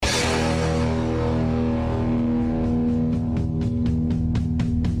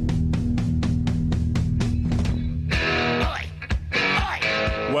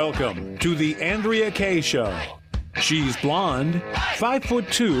to the Andrea Kaye Show. She's blonde,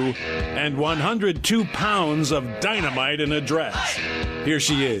 5'2", and 102 pounds of dynamite in a dress. Here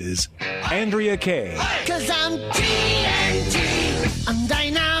she is, Andrea Kaye. 'Cause I'm TNT, I'm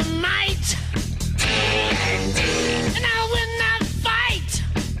dynamite. TNT, and I will not fight.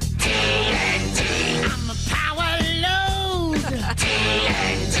 TNT, I'm a power load.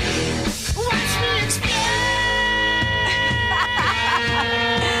 TNT, watch me explode.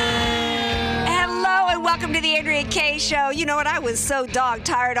 Welcome to the Andrea Kaye Show. You know what? I was so dog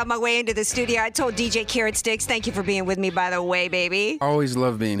tired on my way into the studio. I told DJ Carrot Sticks, thank you for being with me, by the way, baby. Always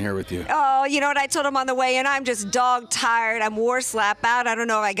love being here with you. Oh, you know what? I told him on the way in, I'm just dog tired. I'm war slap out. I don't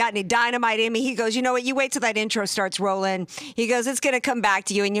know if I got any dynamite in me. He goes, you know what? You wait till that intro starts rolling. He goes, it's going to come back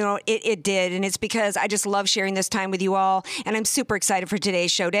to you. And you know, it did. And it's because I just love sharing this time with you all. And I'm super excited for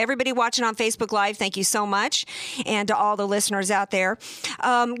today's show. To everybody watching on Facebook Live, thank you so much. And to all the listeners out there.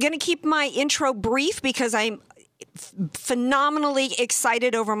 I'm going to keep my intro brief because I'm phenomenally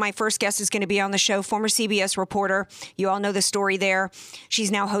excited over my first guest is going to be on the show, former CBS reporter. You all know the story there.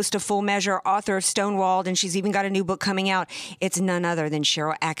 She's now host of Full Measure, author of Stonewalled, and she's even got a new book coming out. It's none other than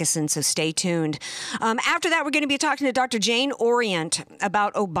Sharyl Attkisson, so stay tuned. After that, we're going to be talking to Dr. Jane Orient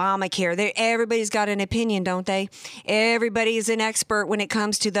about Obamacare. Everybody's got an opinion, don't they? Everybody is an expert when it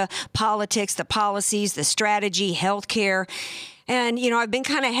comes to the politics, the policies, the strategy, healthcare. And, you know, I've been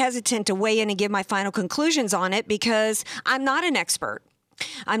kind of hesitant to weigh in and give my final conclusions on it because I'm not an expert.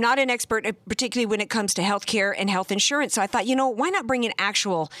 I'm not an expert, particularly when it comes to healthcare and health insurance. So I thought, you know, why not bring an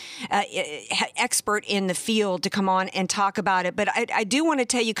actual expert in the field to come on and talk about it? But I do want to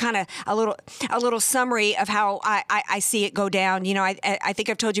tell you kind of a little summary of how I see it go down. You know, I think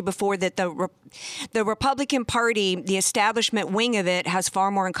I've told you before that the Republican Party, the establishment wing of it, has far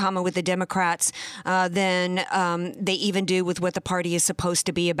more in common with the Democrats than they even do with what the party is supposed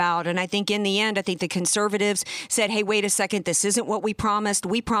to be about. And I think in the end, I think the conservatives said, hey, wait a second, this isn't what we promised.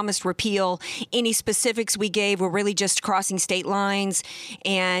 We promised repeal. Any specifics we gave were really just crossing state lines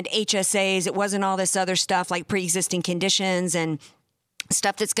and HSAs. It wasn't all this other stuff like pre-existing conditions and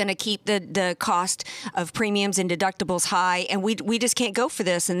stuff that's going to keep the cost of premiums and deductibles high. And we just can't go for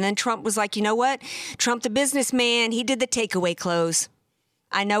this. And then Trump was like, you know what? Trump, the businessman, he did the takeaway close.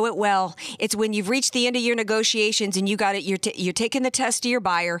 I know it well. It's when you've reached the end of your negotiations and you got it. You're taking the test to your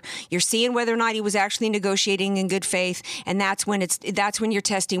buyer. You're seeing whether or not he was actually negotiating in good faith, and that's when you're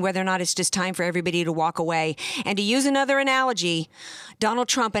testing whether or not it's just time for everybody to walk away. And to use another analogy, Donald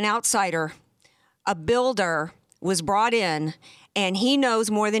Trump, an outsider, a builder, was brought in, and he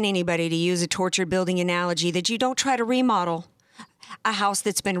knows more than anybody, to use a tortured building analogy, that you don't try to remodel a house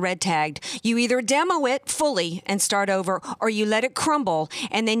that's been red tagged. You either demo it fully and start over, or you let it crumble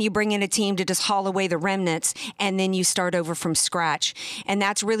and then you bring in a team to just haul away the remnants and then you start over from scratch. And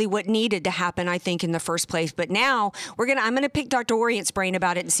that's really what needed to happen, I think, in the first place. But now I'm going to pick Dr. Orient's brain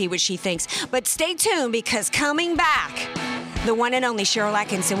about it and see what she thinks. But stay tuned, because coming back, the one and only Sharyl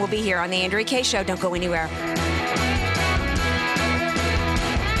Attkisson will be here on the Andrea Kaye Show. Don't go anywhere.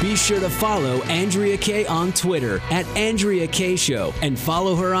 Be sure to follow Andrea Kaye on Twitter at Andrea Kaye Show, and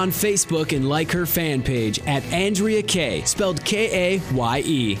follow her on Facebook and like her fan page at Andrea Kaye, spelled Kaye.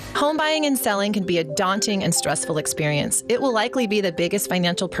 Home buying and selling can be a daunting and stressful experience. It will likely be the biggest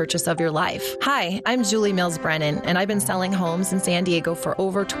financial purchase of your life. Hi, I'm Julie Mills Brennan, and I've been selling homes in San Diego for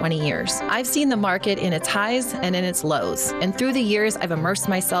over 20 years. I've seen the market in its highs and in its lows, and through the years, I've immersed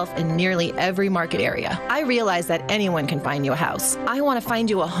myself in nearly every market area. I realize that anyone can find you a house. I want to find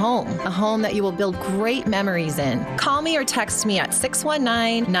you a home that you will build great memories in. Call me or text me at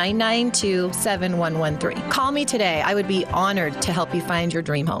 619-992-7113. Call me today. I would be honored to help you find your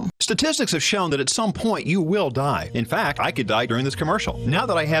dream home. Statistics have shown that at some point you will die. In fact, I could die during this commercial. Now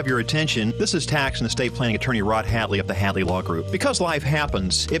that I have your attention, this is tax and estate planning attorney Rod Hadley of the Hadley Law Group. Because life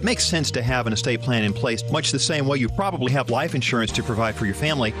happens, it makes sense to have an estate plan in place, much the same way you probably have life insurance to provide for your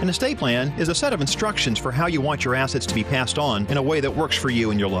family. An estate plan is a set of instructions for how you want your assets to be passed on in a way that works for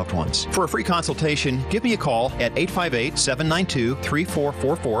you and your loved ones. For a free consultation, give me a call at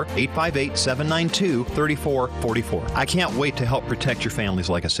 858-792-3444, 858-792-3444. I can't wait to help protect your family's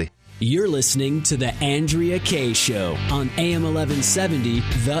legacy. You're listening to The Andrea Kaye Show on AM 1170,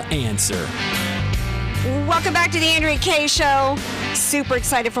 The Answer. Welcome back to The Andrea Kaye Show. Super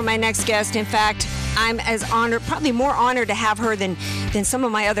excited for my next guest. In fact, I'm as honored, probably more honored to have her than some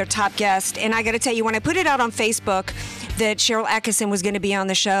of my other top guests. And I got to tell you, when I put it out on Facebook that Sharyl Attkisson was going to be on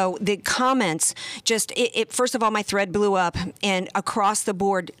the show, the comments just, first of all, my thread blew up, and across the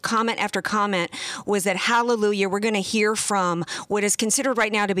board, comment after comment was that, hallelujah, we're going to hear from what is considered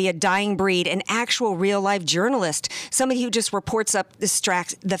right now to be a dying breed, an actual real-life journalist, somebody who just reports up the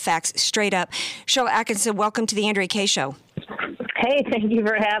facts straight up. Sharyl Attkisson, welcome to the Andrea Kaye Show. Hey, thank you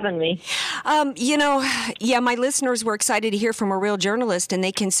for having me. My listeners were excited to hear from a real journalist, and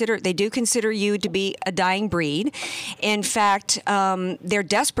they do consider you to be a dying breed. In fact, they're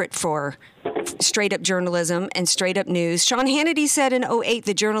desperate for straight-up journalism and straight-up news. Sean Hannity said in 2008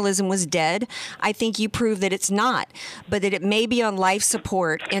 that journalism was dead. I think you proved that it's not, but that it may be on life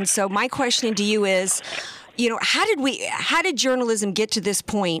support. And so my question to you is, how did journalism get to this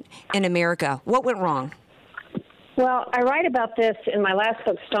point in America? What went wrong? Well, I write about this in my last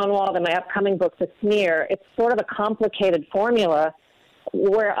book, Stonewalled, and my upcoming book, The Smear. It's sort of a complicated formula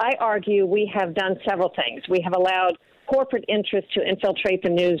where I argue we have done several things. We have allowed corporate interests to infiltrate the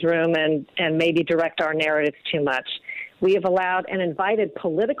newsroom and maybe direct our narratives too much. We have allowed and invited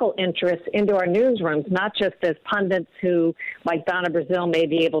political interests into our newsrooms, not just as pundits who, like Donna Brazile, may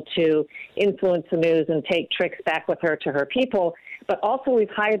be able to influence the news and take tricks back with her to her people, but also we've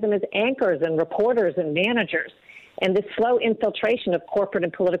hired them as anchors and reporters and managers. And this slow infiltration of corporate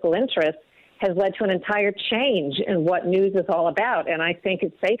and political interests has led to an entire change in what news is all about. And I think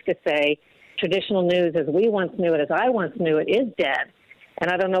it's safe to say traditional news as we once knew it, as I once knew it, is dead. And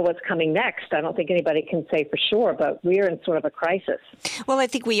I don't know what's coming next. I don't think anybody can say for sure, but we're in sort of a crisis. Well, I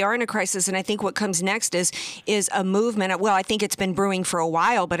think we are in a crisis, and I think what comes next is a movement. Well, I think it's been brewing for a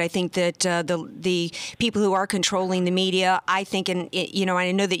while, but I think that the people who are controlling the media, I think, and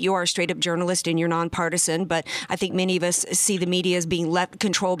I know that you are a straight-up journalist and you're nonpartisan, but I think many of us see the media as being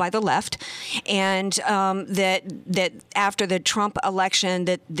controlled by the left, and that after the Trump election,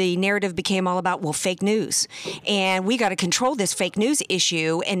 that the narrative became all about, fake news, and we got to control this fake news issue.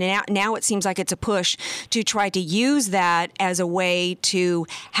 And now it seems like it's a push to try to use that as a way to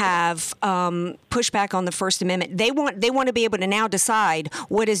have pushback on the First Amendment. They want to be able to now decide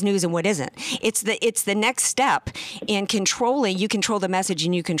what is news and what isn't. It's the next step in controlling. You control the message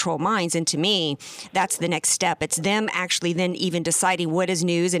and you control minds. And to me, that's the next step. It's them actually then even deciding what is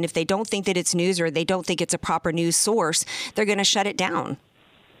news. And if they don't think that it's news or they don't think it's a proper news source, they're going to shut it down.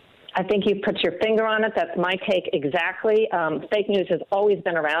 I think you put your finger on it. That's my take exactly. Fake news has always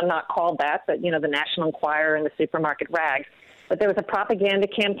been around, not called that, but, the National Enquirer and the supermarket rags. But there was a propaganda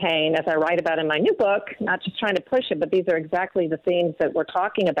campaign, as I write about in my new book, not just trying to push it, but these are exactly the themes that we're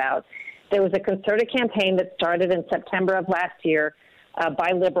talking about. There was a concerted campaign that started in September of last year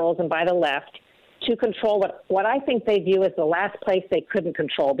by liberals and by the left to control what I think they view as the last place they couldn't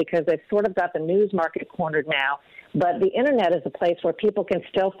control, because they've sort of got the news market cornered now. But the Internet is a place where people can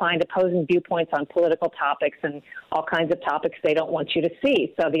still find opposing viewpoints on political topics and all kinds of topics they don't want you to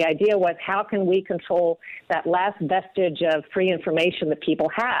see. So the idea was, how can we control that last vestige of free information that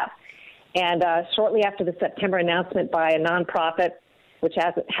people have? And shortly after the September announcement by a nonprofit, which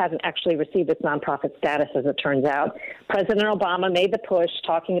hasn't actually received its nonprofit status, as it turns out, President Obama made the push,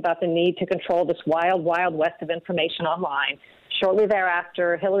 talking about the need to control this wild, wild west of information online. Shortly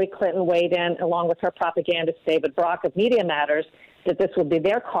thereafter, Hillary Clinton weighed in, along with her propagandist David Brock of Media Matters, that this would be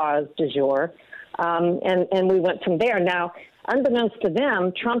their cause du jour, and we went from there. Now, unbeknownst to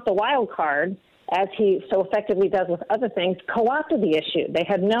them, Trump, the wild card, as he so effectively does with other things, co-opted the issue. They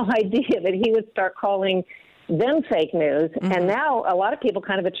had no idea that he would start calling them fake news, and now a lot of people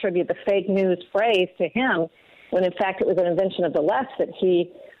kind of attribute the fake news phrase to him, when in fact it was an invention of the left that he,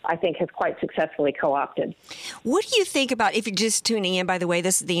 I think, has quite successfully co-opted. What do you think about, if you're just tuning in, by the way,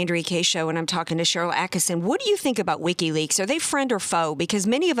 this is the Andrea Kaye Show, and I'm talking to Sharyl Attkisson. What do you think about WikiLeaks? Are they friend or foe? Because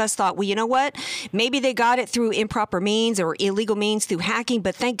many of us thought, well, you know what? Maybe they got it through improper means or illegal means through hacking,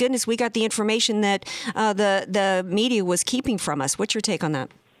 but thank goodness we got the information that the media was keeping from us. What's your take on that?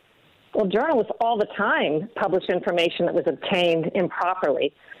 Well, journalists all the time publish information that was obtained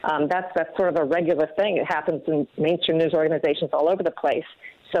improperly. That's sort of a regular thing. It happens in mainstream news organizations all over the place.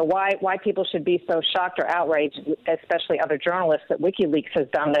 So why people should be so shocked or outraged, especially other journalists, that WikiLeaks has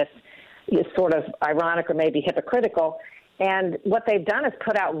done this, is sort of ironic or maybe hypocritical. And what they've done is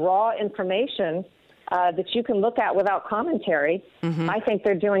put out raw information that you can look at without commentary. I think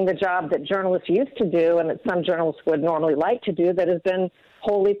they're doing the job that journalists used to do and that some journalists would normally like to do that has been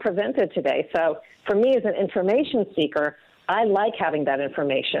wholly prevented today. So for me, as an information seeker, I like having that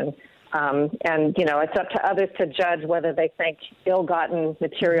information. And, it's up to others to judge whether they think ill-gotten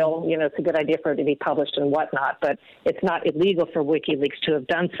material, it's a good idea for it to be published and whatnot. But it's not illegal for WikiLeaks to have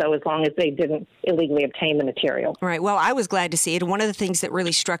done so as long as they didn't illegally obtain the material. Right. Well, I was glad to see it. One of the things that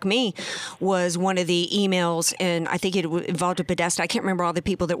really struck me was one of the emails, and I think it involved a Podesta. I can't remember all the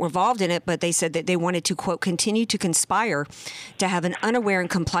people that were involved in it, but they said that they wanted to, quote, continue to conspire to have an unaware and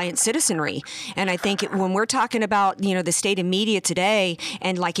compliant citizenry. And I think when we're talking about, the state of media today,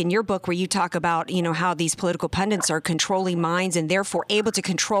 and like in your book where you talk about, how these political pundits are controlling minds and therefore able to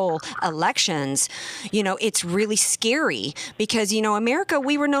control elections, it's really scary because, America,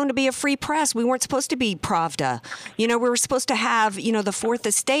 we were known to be a free press. We weren't supposed to be Pravda. We were supposed to have, the fourth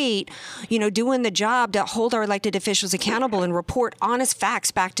estate, doing the job to hold our elected officials accountable and report honest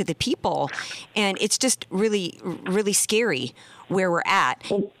facts back to the people. And it's just really, really scary where we're at.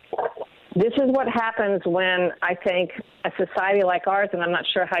 This is what happens when I think a society like ours, and I'm not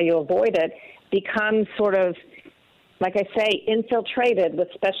sure how you avoid it, becomes sort of, like I say, infiltrated with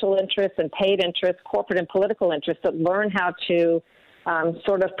special interests and paid interests, corporate and political interests that learn how to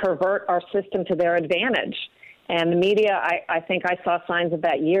sort of pervert our system to their advantage. And the media, I think I saw signs of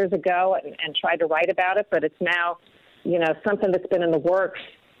that years ago and tried to write about it, but it's now, something that's been in the works,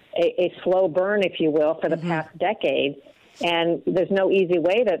 a slow burn, if you will, for the past decade. And there's no easy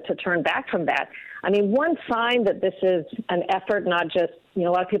way to turn back from that. I mean, one sign that this is an effort, not just, a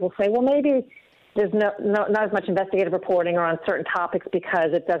lot of people say, well, maybe there's not as much investigative reporting or on certain topics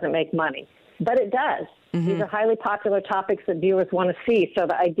because it doesn't make money. But it does. These are highly popular topics that viewers want to see. So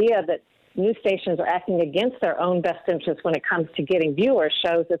the idea that news stations are acting against their own best interests when it comes to getting viewers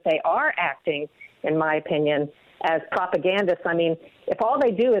shows that they are acting, in my opinion, as propagandists. I mean, if all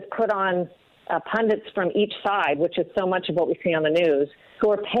they do is put on pundits from each side, which is so much of what we see on the news,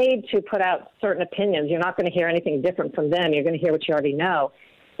 who are paid to put out certain opinions, you're not going to hear anything different from them. You're going to hear what you already know.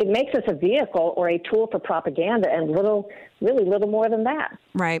 It makes us a vehicle or a tool for propaganda, and really little more than that.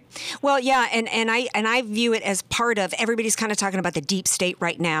 Right. Well, yeah, and I view it as part of, everybody's kind of talking about the deep state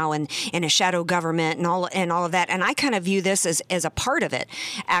right now and a shadow government and all of that, and I kind of view this as a part of it.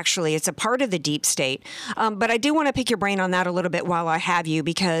 Actually, it's a part of the deep state. But I do want to pick your brain on that a little bit while I have you,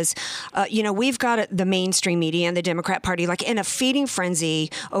 because we've got the mainstream media and the Democrat Party like in a feeding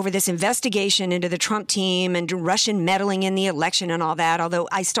frenzy over this investigation into the Trump team and Russian meddling in the election and all that. Although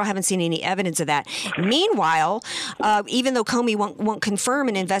I still haven't seen any evidence of that. Meanwhile, even though Comey won't confirm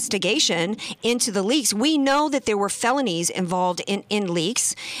an investigation into the leaks, we know that there were felonies involved in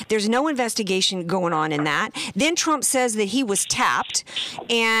leaks. There's no investigation going on in that. Then Trump says that he was tapped,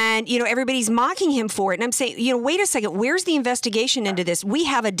 and everybody's mocking him for it. And I'm saying, wait a second, where's the investigation into this? We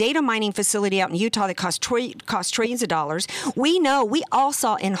have a data mining facility out in Utah that costs trillions of dollars. We know, we all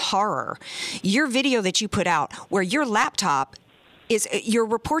saw in horror your video that you put out where your laptop your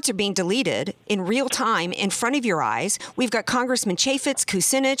reports are being deleted in real time in front of your eyes. We've got Congressman Chaffetz,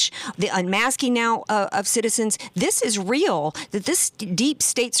 Kucinich, the unmasking now of citizens. This is real, that this deep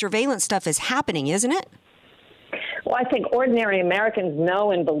state surveillance stuff is happening, isn't it? Well, I think ordinary Americans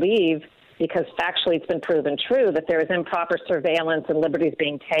know and believe, because factually it's been proven true, that there is improper surveillance and liberties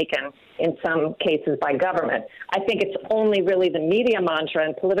being taken in some cases by government. I think it's only really the media mantra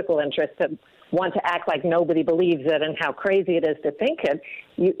and political interests that want to act like nobody believes it and how crazy it is to think it.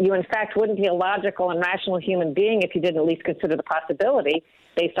 You in fact, wouldn't be a logical and rational human being if you didn't at least consider the possibility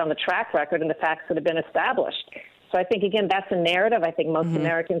based on the track record and the facts that have been established. So I think, again, that's a narrative. I think most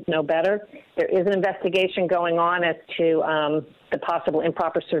Americans know better. There is an investigation going on as to the possible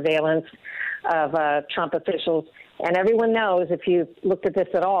improper surveillance of Trump officials. And everyone knows, if you've looked at this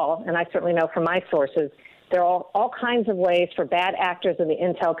at all, and I certainly know from my sources, there are all kinds of ways for bad actors in the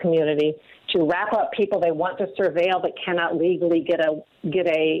intel community to wrap up people they want to surveil but cannot legally get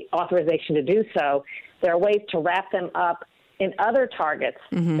a authorization to do so. There are ways to wrap them up in other targets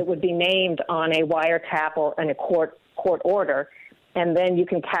that would be named on a wiretap or in a court order, and then you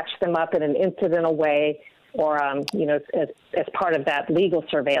can catch them up in an incidental way or, as part of that legal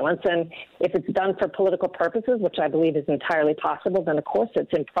surveillance. And if it's done for political purposes, which I believe is entirely possible, then, of course,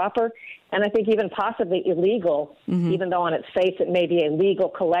 it's improper. And I think even possibly illegal, even though on its face it may be a legal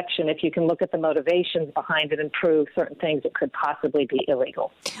collection. If you can look at the motivations behind it and prove certain things, it could possibly be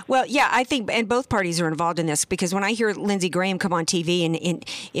illegal. Well, yeah, I think, and both parties are involved in this, because when I hear Lindsey Graham come on TV and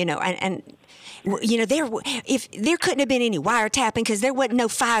if there couldn't have been any wiretapping because there wasn't no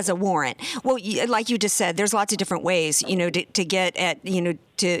FISA warrant. Well, like you just said, there's lots of different ways, to get at,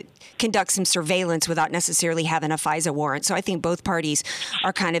 to conduct some surveillance without necessarily having a FISA warrant. So I think both parties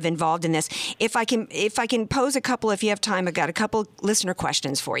are kind of involved in this. If I can pose a couple, if you have time, I've got a couple listener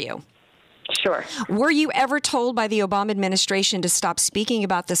questions for you. Sure. Were you ever told by the Obama administration to stop speaking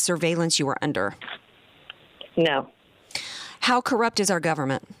about the surveillance you were under? No. How corrupt is our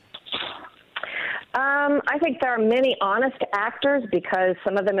government? I think there are many honest actors because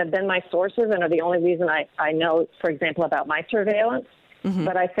some of them have been my sources and are the only reason I know, for example, about my surveillance. Mm-hmm.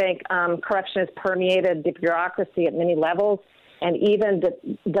 But I think corruption has permeated the bureaucracy at many levels. And even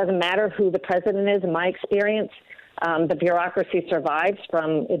doesn't matter who the president is, in my experience, the bureaucracy survives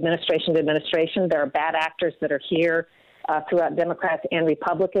from administration to administration. There are bad actors that are here throughout Democrats and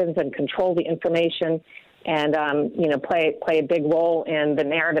Republicans and control the information and, play a big role in the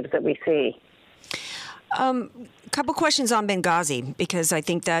narratives that we see. A couple questions on Benghazi, because I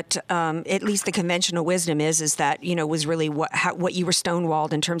think that at least the conventional wisdom is that, was really what you were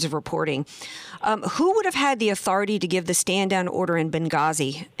stonewalled in terms of reporting. Who would have had the authority to give the stand-down order in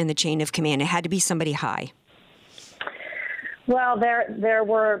Benghazi in the chain of command? It had to be somebody high. Well, there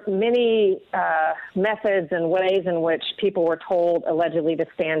were many methods and ways in which people were told allegedly to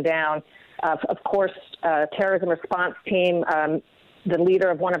stand down. Of course, terrorism response team, the leader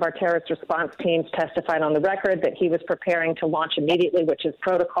of one of our terrorist response teams testified on the record that he was preparing to launch immediately, which is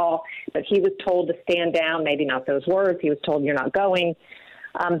protocol, but he was told to stand down, maybe not those words. He was told, you're not going.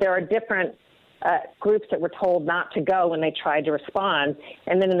 There are different groups that were told not to go when they tried to respond.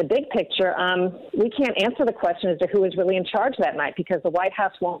 And then in the big picture, we can't answer the question as to who was really in charge that night because the White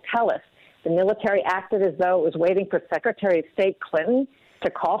House won't tell us. The military acted as though it was waiting for Secretary of State Clinton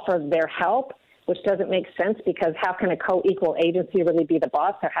to call for their help, which doesn't make sense because how can a co-equal agency really be the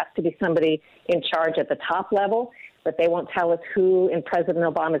boss? There has to be somebody in charge at the top level, but they won't tell us who in President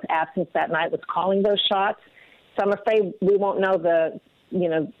Obama's absence that night was calling those shots. So I'm afraid we won't know the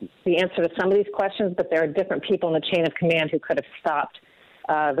answer to some of these questions, but there are different people in the chain of command who could have stopped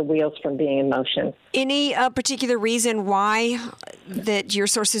the wheels from being in motion. Any particular reason why that your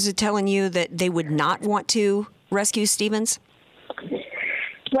sources are telling you that they would not want to rescue Stevens?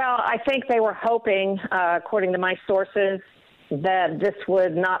 Well, I think they were hoping, according to my sources, that this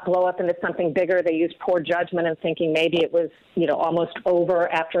would not blow up into something bigger. They used poor judgment in thinking maybe it was, almost over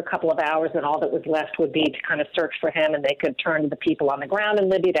after a couple of hours and all that was left would be to kind of search for him and they could turn to the people on the ground in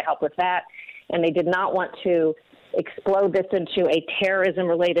Libya to help with that. And they did not want to explode this into a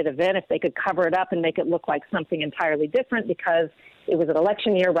terrorism-related event if they could cover it up and make it look like something entirely different because it was an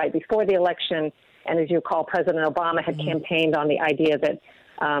election year right before the election. And as you recall, President Obama had campaigned on the idea that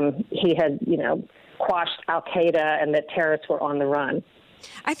he had, quashed al-Qaeda and that terrorists were on the run.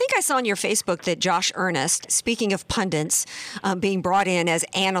 I think I saw on your Facebook that Josh Earnest, speaking of pundits, being brought in as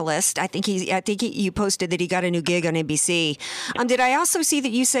analyst, I think you posted that he got a new gig on NBC. Did I also see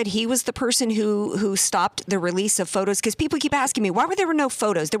that you said he was the person who stopped the release of photos? Because people keep asking me, why were there no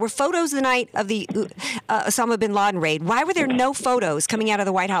photos? There were photos the night of the Osama bin Laden raid. Why were there no photos coming out of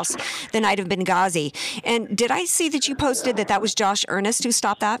the White House the night of Benghazi? And did I see that you posted that was Josh Earnest who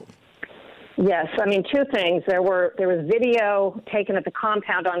stopped that? Yes, two things. There was video taken at the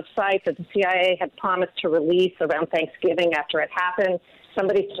compound on site that the CIA had promised to release around Thanksgiving after it happened.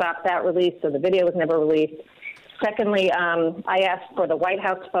 Somebody stopped that release, so the video was never released. Secondly, I asked for the White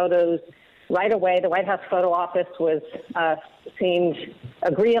House photos right away. The White House photo office seemed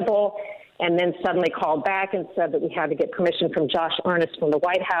agreeable and then suddenly called back and said that we had to get permission from Josh Earnest from the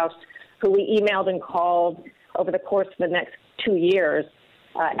White House, who we emailed and called over the course of the next 2 years.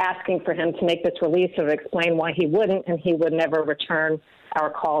 Asking for him to make this release or to explain why he wouldn't, and he would never return our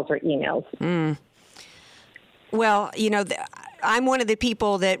calls or emails. Well, I'm one of the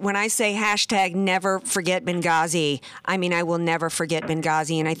people that when I say hashtag never forget Benghazi, I will never forget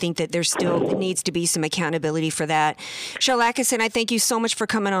Benghazi, and I think that there still needs to be some accountability for that. Sharyl Attkisson, I thank you so much for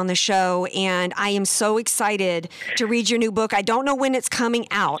coming on the show, and I am so excited to read your new book. I don't know when it's coming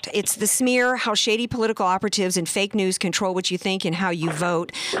out. It's The Smear, How Shady Political Operatives and Fake News Control What You Think and How You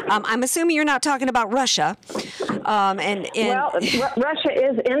Vote. I'm assuming you're not talking about Russia. Well, Russia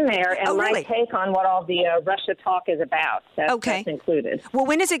is in there, and my take on what all the Russia talk is about. That's included. Well,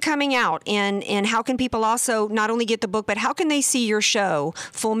 when is it coming out? And how can people also not only get the book, but how can they see your show,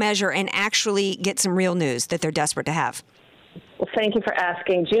 Full Measure, and actually get some real news that they're desperate to have? Well, thank you for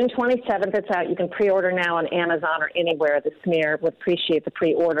asking. June 27th, it's out. You can pre-order now on Amazon or anywhere. The Smear would appreciate the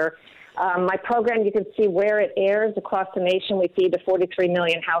pre-order. My program, you can see where it airs across the nation. We feed to 43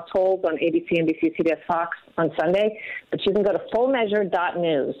 million households on ABC, NBC, CBS, Fox on Sunday. But you can go to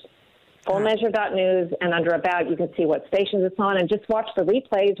fullmeasure.news. Fullmeasure.news, and under About, you can see what stations it's on, and just watch the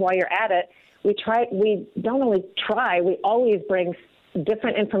replays while you're at it. We don't only try, we always bring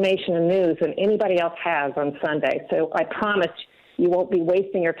different information and news than anybody else has on Sunday. So I promise you won't be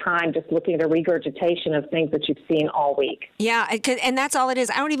wasting your time just looking at a regurgitation of things that you've seen all week. Yeah, and that's all it is.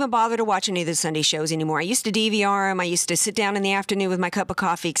 I don't even bother to watch any of the Sunday shows anymore. I used to DVR them. I used to sit down in the afternoon with my cup of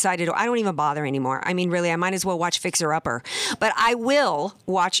coffee, excited. I don't even bother anymore. I mean, really, I might as well watch Fixer Upper. But I will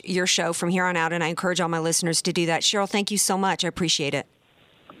watch your show from here on out, and I encourage all my listeners to do that. Sharyl, thank you so much. I appreciate it.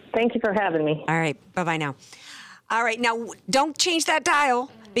 Thank you for having me. All right. Bye-bye now. All right. Now, don't change that dial,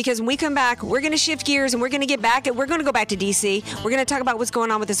 because when we come back, we're going to shift gears and we're going to go back to D.C. We're going to talk about what's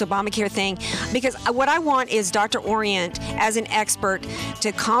going on with this Obamacare thing, because what I want is Dr. Orient, as an expert,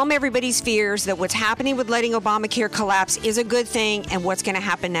 to calm everybody's fears that what's happening with letting Obamacare collapse is a good thing and what's going to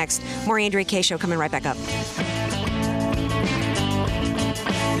happen next. More Andrea Kaye Show coming right back up.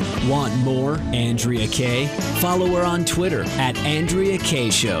 Want more Andrea Kaye? Follow her on Twitter at Andrea Kaye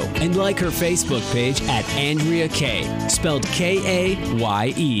Show and like her Facebook page at Andrea Kaye, spelled Kaye.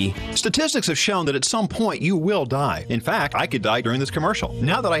 Statistics have shown that at some point you will die. In fact, I could die during this commercial.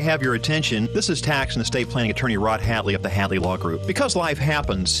 Now that I have your attention, this is tax and estate planning attorney Rod Hadley of the Hadley Law Group. Because life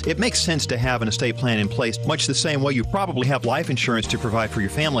happens, it makes sense to have an estate plan in place, much the same way you probably have life insurance to provide for your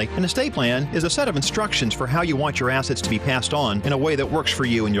family. An estate plan is a set of instructions for how you want your assets to be passed on in a way that works for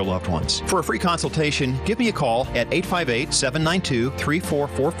you and your loved ones. For a free consultation, give me a call at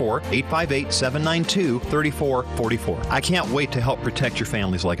 858-792-3444, 858-792-3444. I can't wait to help protect your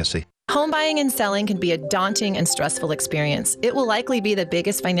family's legacy. Home buying and selling can be a daunting and stressful experience. It will likely be the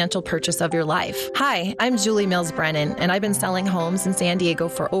biggest financial purchase of your life. Hi, I'm Julie Mills Brennan, and I've been selling homes in San Diego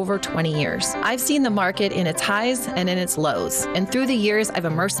for over 20 years. I've seen the market in its highs and in its lows, and through the years, I've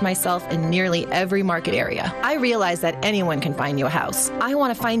immersed myself in nearly every market area. I realize that anyone can find you a house. I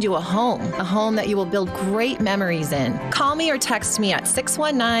want to find you a home that you will build great memories in. Call me or text me at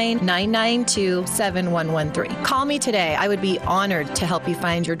 619-992-7113. Call me today. I would be honored to help you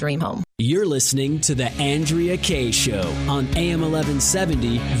find your dream home. You're listening to The Andrea Kaye Show on AM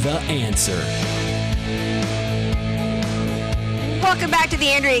 1170, The Answer. Welcome back to the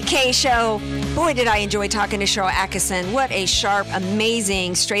Andrea Kaye Show. Boy, did I enjoy talking to Sharyl Attkisson. What a sharp,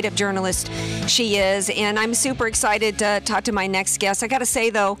 amazing, straight-up journalist she is. And I'm super excited to talk to my next guest. I got to say,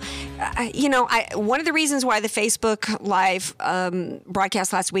 though, one of the reasons why the Facebook Live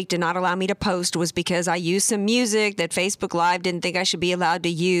broadcast last week did not allow me to post was because I used some music that Facebook Live didn't think I should be allowed to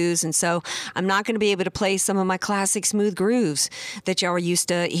use. And so I'm not going to be able to play some of my classic smooth grooves that y'all are used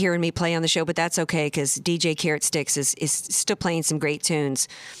to hearing me play on the show. But that's okay, because DJ Carrot Sticks is still playing some great tunes.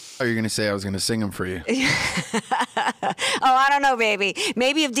 Oh, you're going to say I was going to sing them for you. I don't know, baby.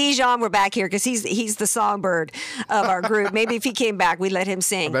 Maybe if Dijon were back here, because he's the songbird of our group. Maybe if he came back, we'd let him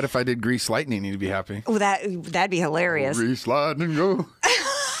sing. I bet if I did Grease Lightning, he'd be happy. Oh, that'd be hilarious. Grease Lightning, go.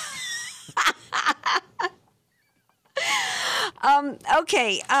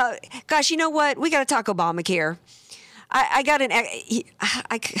 Okay. Gosh, you know what? We got to talk Obamacare.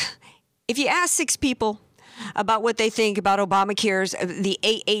 If you ask 6 people about what they think about Obamacare's, the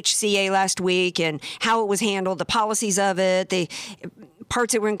AHCA last week and how it was handled, the policies of it, the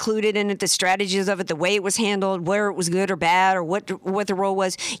parts that were included in it, the strategies of it, the way it was handled, where it was good or bad, or what the role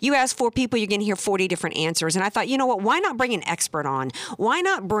was. You ask 4 people, you're going to hear 40 different answers. And I thought, you know what? Why not bring an expert on? Why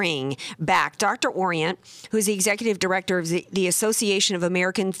not bring back Dr. Orient, who's the executive director of the Association of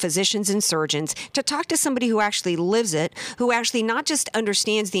American Physicians and Surgeons, to talk to somebody who actually lives it, who actually not just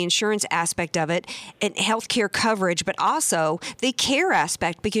understands the insurance aspect of it and healthcare coverage, but also the care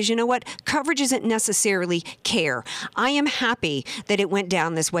aspect, because you know what? Coverage isn't necessarily care. I am happy that it went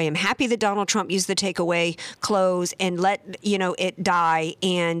down this way. I'm happy that Donald Trump used the takeaway clause and let it die,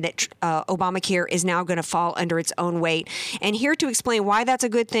 and that Obamacare is now going to fall under its own weight. And here to explain why that's a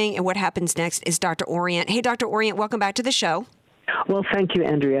good thing and what happens next is Dr. Orient. Hey, Dr. Orient, welcome back to the show. Well, thank you,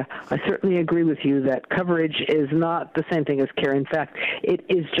 Andrea. I certainly agree with you that coverage is not the same thing as care. In fact, it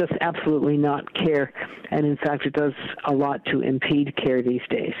is just absolutely not care. And in fact, it does a lot to impede care these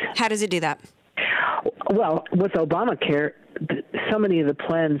days. How does it do that? Well, with Obamacare, so many of the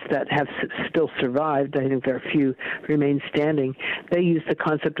plans that have still survived, I think there are a few remain standing, they use the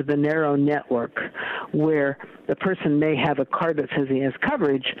concept of the narrow network, where the person may have a card that says he has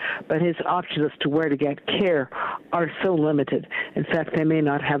coverage, but his options as to where to get care are so limited. In fact, they may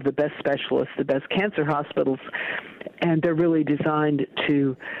not have the best specialists, the best cancer hospitals, and they're really designed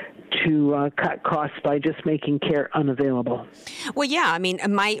to cut costs by just making care unavailable. Well, yeah. I mean,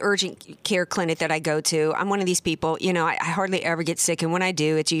 my urgent care clinic that I go to, I'm one of these people, I hardly ever get sick. And when I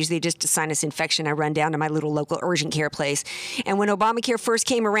do, it's usually just a sinus infection. I run down to my little local urgent care place. And when Obamacare first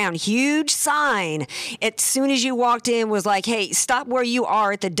came around, huge sign as soon as you walked in was like, hey, stop where you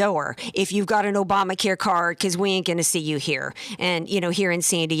are at the door if you've got an Obamacare card, because we ain't going to see you here. And, here in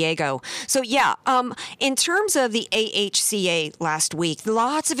San Diego. So, yeah, in terms of the AHCA last week,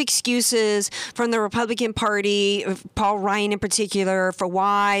 lots of excuses from the Republican Party, Paul Ryan in particular, for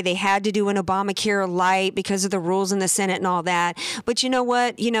why they had to do an Obamacare light because of the rules in the Senate and all that. But you know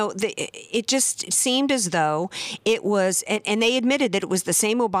what? It just seemed as though it was, and they admitted that it was the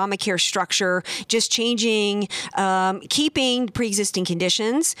same Obamacare structure, just changing, keeping pre-existing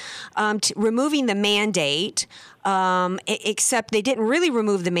conditions, removing the mandate. Except they didn't really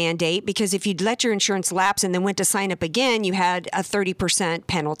remove the mandate, because if you'd let your insurance lapse and then went to sign up again, you had a 30%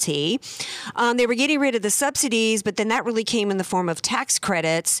 penalty. They were getting rid of the subsidies, but then that really came in the form of tax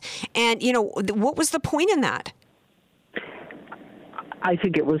credits. And, what was the point in that? I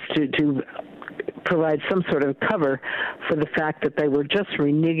think it was to provide some sort of cover for the fact that they were just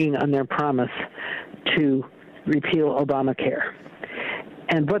reneging on their promise to repeal Obamacare.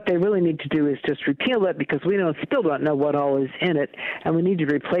 And what they really need to do is just repeal it, because we still don't know what all is in it, and we need to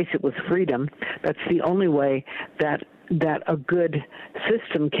replace it with freedom. That's the only way that a good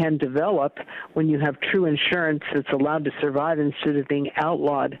system can develop, when you have true insurance that's allowed to survive instead of being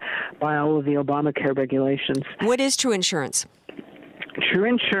outlawed by all of the Obamacare regulations. What is true insurance? True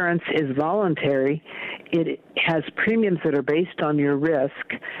insurance is voluntary. It has premiums that are based on your risk.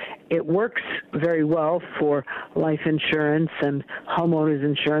 It works very well for life insurance and homeowners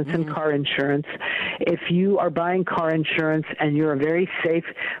insurance and car insurance. If you are buying car insurance and you're a very safe,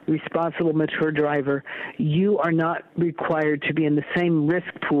 responsible, mature driver, you are not required to be in the same risk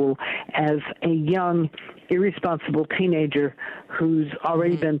pool as a young, irresponsible teenager who's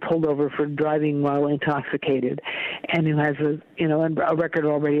already been pulled over for driving while intoxicated and who has a record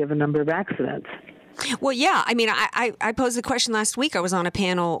already of a number of accidents. Well, yeah. I mean, I posed the question last week. I was on a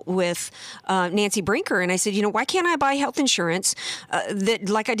panel with Nancy Brinker, and I said, why can't I buy health insurance that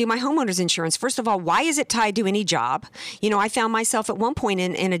like I do my homeowner's insurance? First of all, why is it tied to any job? I found myself at one point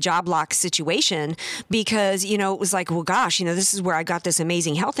in a job lock situation because, it was like, well, gosh, this is where I got this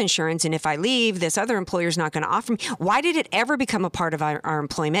amazing health insurance, and if I leave, this other employer's not going to offer me. Why did it ever become a part of our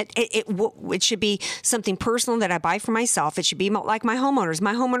employment? It should be something personal that I buy for myself. It should be like my homeowners.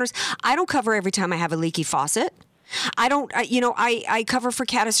 My homeowners, I don't cover every time I have a leaky faucet. I don't, I cover for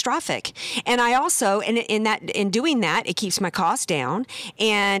catastrophic. And I also, in doing that, it keeps my costs down,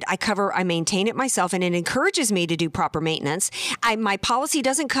 and I maintain it myself, and it encourages me to do proper maintenance. My policy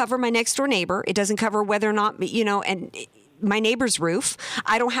doesn't cover my next door neighbor. It doesn't cover whether or not, my neighbor's roof.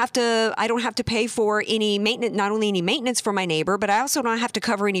 I don't have to pay for any maintenance, not only any maintenance for my neighbor, but I also don't have to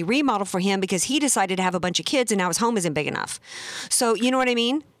cover any remodel for him because he decided to have a bunch of kids and now his home isn't big enough. So, you know what I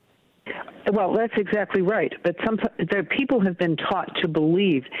mean? Well, that's exactly right. But people have been taught to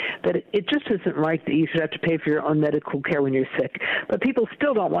believe that it just isn't right that you should have to pay for your own medical care when you're sick. But people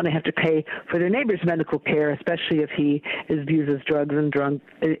still don't want to have to pay for their neighbor's medical care, especially if he abuses drugs and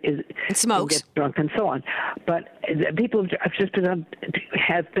smokes, gets drunk, and so on. But people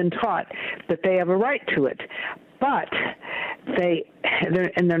have been taught that they have a right to it. But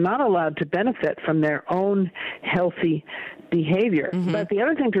they're not allowed to benefit from their own healthy behavior. Mm-hmm. But the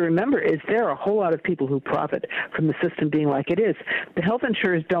other thing to remember is there are a whole lot of people who profit from the system being like it is. The health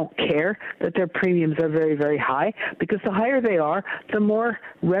insurers don't care that their premiums are very, very high, because the higher they are, the more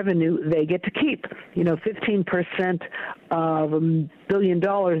revenue they get to keep. 15% of $1 billion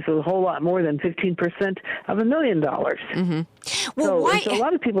is a whole lot more than 15% of $1 million. Mm-hmm. Well, so a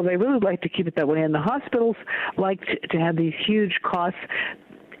lot of people, they really like to keep it that way. And the hospitals like to have these huge costs,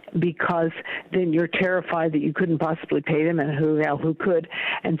 because then you're terrified that you couldn't possibly pay them, and who could.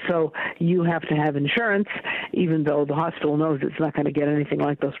 And so you have to have insurance, even though the hospital knows it's not going to get anything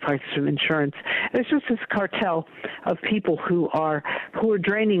like those prices from insurance. There's just this cartel of people who are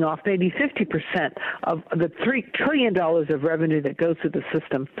draining off maybe 50% of the $3 trillion of revenue that goes through the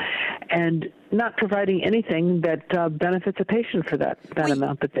system, and not providing anything that benefits a patient for that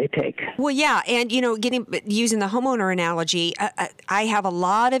amount that they take. Well, yeah, and using the homeowner analogy, I have a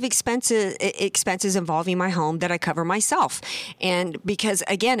lot of expenses involving my home that I cover myself, and because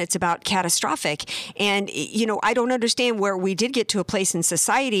again, it's about catastrophic. And I don't understand where we did get to a place in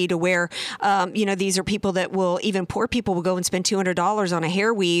society to where these are people that even poor people will go and spend $200 on a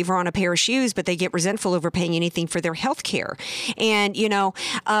hair weave or on a pair of shoes, but they get resentful over paying anything for their health care. And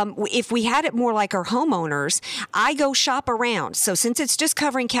if we had it more like our homeowners, I go shop around. So since it's just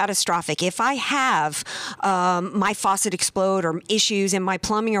covering catastrophic, if I have my faucet explode or issues in my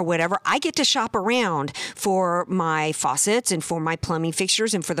plumbing or whatever, I get to shop around for my faucets and for my plumbing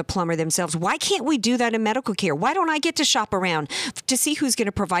fixtures and for the plumber themselves. Why can't we do that in medical care? Why don't I get to shop around to see who's going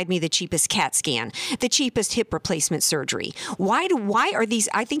to provide me the cheapest CAT scan, the cheapest hip replacement surgery? Why are these?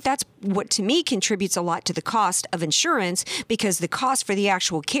 I think that's what to me contributes a lot to the cost of insurance, because the cost for the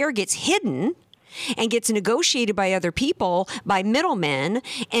actual care gets hidden and gets negotiated by other people, by middlemen,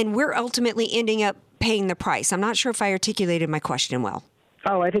 and we're ultimately ending up paying the price. I'm not sure if I articulated my question well.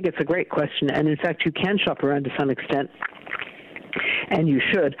 Oh, I think it's a great question. And in fact, you can shop around to some extent. And you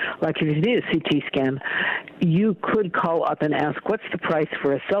should. Like if you need a CT scan, you could call up and ask, what's the price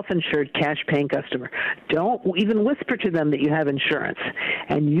for a self-insured cash-paying customer? Don't even whisper to them that you have insurance.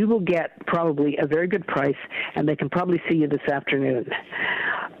 And you will get probably a very good price, and they can probably see you this afternoon.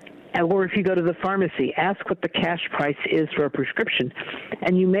 Or if you go to the pharmacy, ask what the cash price is for a prescription,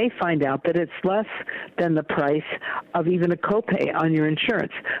 and you may find out that it's less than the price of even a copay on your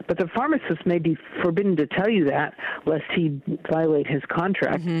insurance. But the pharmacist may be forbidden to tell you that, lest he violate his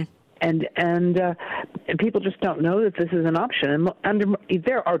contract. Mm-hmm. And people just don't know that this is an option. And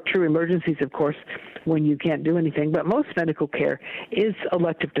there are true emergencies, of course, when you can't do anything, but most medical care is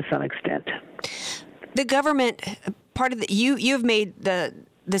elective to some extent. The government, part of you've made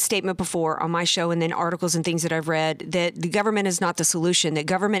the statement before on my show and then articles and things that I've read that the government is not the solution, that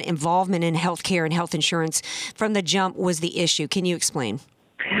government involvement in healthcare and health insurance from the jump was the issue. Can you explain?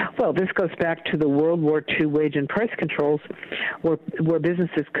 Well, this goes back to the World War II wage and price controls where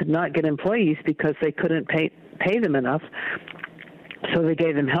businesses could not get employees because they couldn't pay them enough. So they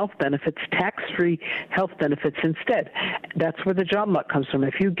gave them health benefits, tax-free health benefits instead. That's where the job luck comes from.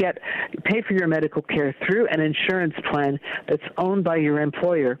 If you pay for your medical care through an insurance plan that's owned by your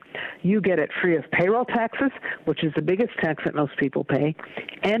employer, you get it free of payroll taxes, which is the biggest tax that most people pay,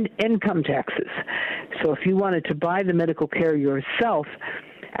 and income taxes. So if you wanted to buy the medical care yourself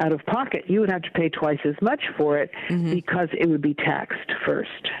out of pocket, you would have to pay twice as much for it because it would be taxed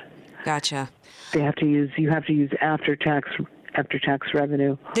first. Gotcha. You have to use after-tax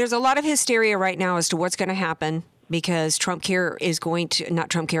revenue. There's a lot of hysteria right now as to what's going to happen because Obamacare is going to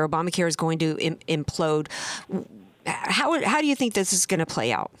implode. How do you think this is going to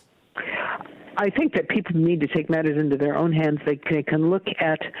play out? I think that people need to take matters into their own hands. They can look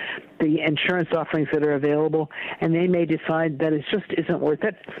at the insurance offerings that are available, and they may decide that it just isn't worth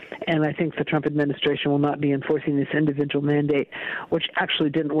it. And I think the Trump administration will not be enforcing this individual mandate, which actually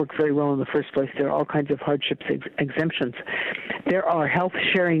didn't work very well in the first place. There are all kinds of hardships exemptions. There are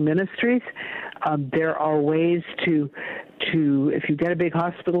health-sharing ministries. There are ways to, if you get a big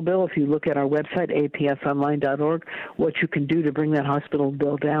hospital bill, if you look at our website, apsonline.org, what you can do to bring that hospital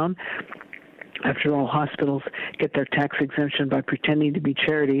bill down. After all, hospitals get their tax exemption by pretending to be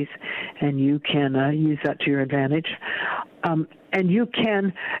charities, and you can use that to your advantage. And you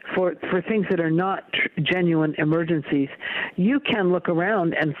can, for things that are not genuine emergencies, you can look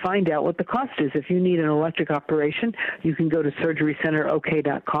around and find out what the cost is. If you need an electric operation, you can go to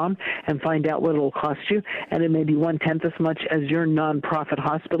surgerycenterok.com and find out what it will cost you, and it may be 1/10 as much as your nonprofit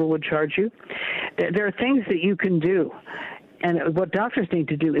hospital would charge you. There are things that you can do. And what doctors need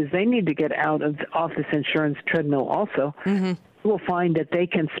to do is they need to get off this insurance treadmill also. Mm-hmm. They will find that they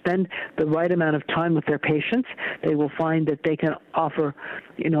can spend the right amount of time with their patients. They will find that they can offer,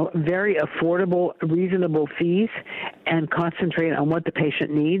 very affordable, reasonable fees and concentrate on what the patient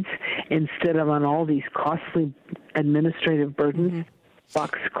needs instead of on all these costly administrative burdens,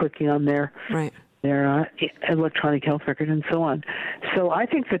 box clicking on their electronic health record and so on. So I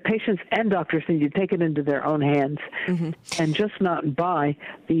think that patients and doctors need to take it into their own hands and just not buy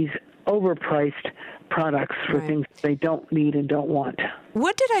these overpriced products for things they don't need and don't want.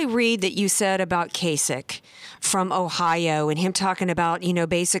 What did I read that you said about Kasich from Ohio and him talking about,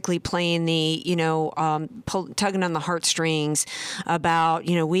 basically playing the, tugging on the heartstrings about,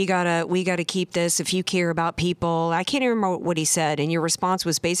 we gotta keep this if you care about people. I can't even remember what he said. And your response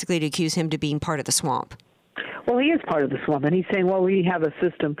was basically to accuse him of being part of the swamp. Well, he is part of the swamp, and he's saying, well, we need to have a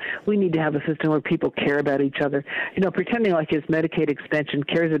system where people care about each other. Pretending like his Medicaid expansion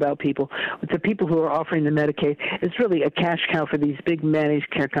cares about people. But the people who are offering the Medicaid is really a cash cow for these big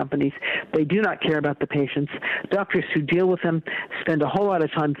managed care companies. They do not care about the patients. Doctors who deal with them spend a whole lot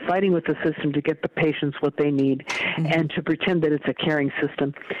of time fighting with the system to get the patients what they need, and to pretend that it's a caring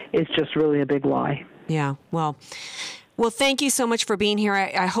system is just really a big lie. Yeah, well, Well, thank you so much for being here.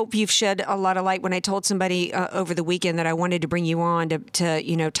 I hope you've shed a lot of light. When I told somebody over the weekend that I wanted to bring you on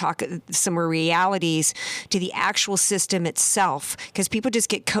to talk some realities to the actual system itself, because people just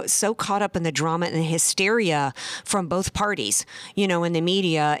get so caught up in the drama and the hysteria from both parties, in the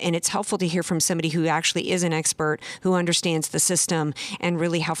media. And it's helpful to hear from somebody who actually is an expert, who understands the system and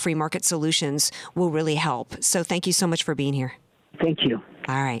really how free market solutions will really help. So thank you so much for being here. Thank you.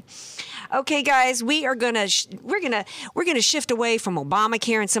 All right. Okay, guys, we're gonna shift away from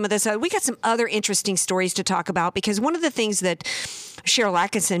Obamacare and some of this. We got some other interesting stories to talk about, because one of the things that Sharyl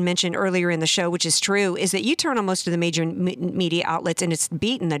Attkisson mentioned earlier in the show, which is true, is that you turn on most of the major media outlets and it's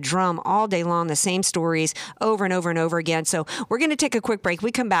beating the drum all day long, the same stories over and over and over again. So we're going to take a quick break.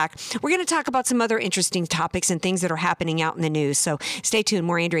 We come back. We're going to talk about some other interesting topics and things that are happening out in the news. So stay tuned.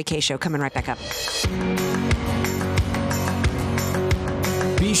 More Andrea Kaye Show coming right back up.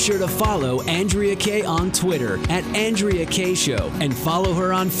 Be sure to follow Andrea Kaye on Twitter at Andrea Kaye Show, and follow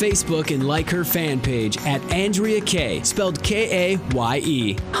her on Facebook and like her fan page at Andrea Kaye, spelled Kaye.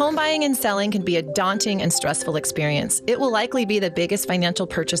 Home buying and selling can be a daunting and stressful experience. It will likely be the biggest financial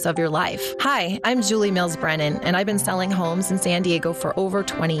purchase of your life. Hi, I'm Julie Mills Brennan, and I've been selling homes in San Diego for over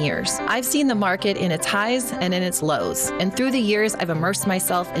 20 years. I've seen the market in its highs and in its lows, and through the years, I've immersed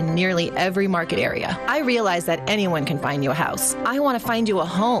myself in nearly every market area. I realize that anyone can find you a house. I want to find you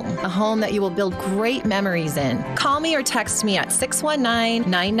a home that you will build great memories in. Call me or text me at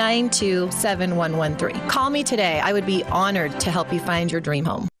 619-992-7113. Call me today. I would be honored to help you find your dream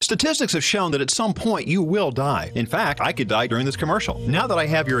home. Statistics have shown that at some point you will die. In fact, I could die during this commercial. Now that I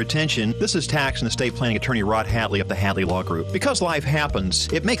have your attention, this is tax and estate planning attorney Rod Hadley of the Hadley Law Group. Because life happens,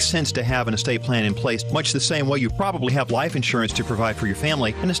 it makes sense to have an estate plan in place, much the same way you probably have life insurance to provide for your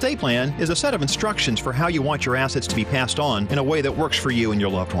family. An estate plan is a set of instructions for how you want your assets to be passed on in a way that works for you and your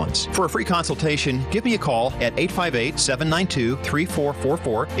loved ones. For a free consultation, give me a call at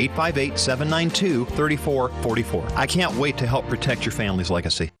 858-792-3444, 858-792-3444. I can't wait to help protect your family's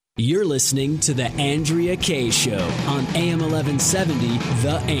legacy. You're listening to The Andrea Kaye Show on AM 1170,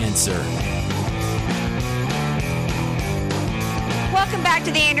 The Answer. Welcome back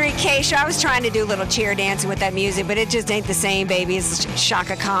to the Andrea Kaye Show. I was trying to do a little cheer dancing with that music, but it just ain't the same, baby, as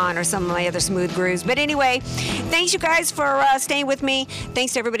Shaka Khan or some of my other smooth grooves. But anyway, thanks you guys for staying with me.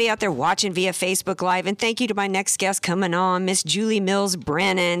 Thanks to everybody out there watching via Facebook Live. And thank you to my next guest coming on, Miss Julie Mills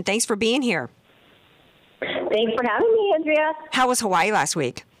Brennan. Thanks for being here. Thanks for having me, Andrea. How was Hawaii last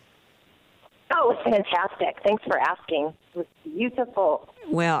week? Oh, it was fantastic. Thanks for asking. It was beautiful.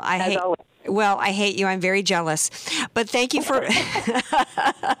 Well, I hate you. I'm very jealous. But thank you for...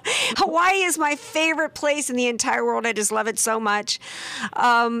 Hawaii is my favorite place in the entire world. I just love it so much.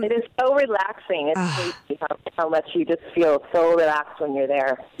 It is so relaxing. It's crazy how much you just feel so relaxed when you're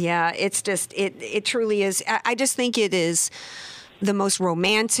there. Yeah, it's just... It truly is. I just think it is the most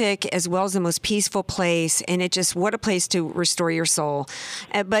romantic as well as the most peaceful place, and it just, what a place to restore your soul.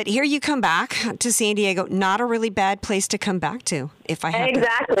 But here you come back to San Diego, not a really bad place to come back to, if I have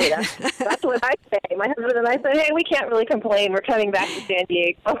Exactly. That's what I say. My husband and I said, hey, we can't really complain. We're coming back to San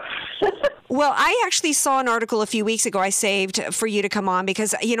Diego. Well, I actually saw an article a few weeks ago I saved for you to come on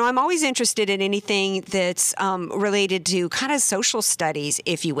because, I'm always interested in anything that's related to kind of social studies,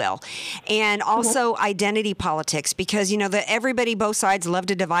 if you will, and also identity politics because, everybody, both sides love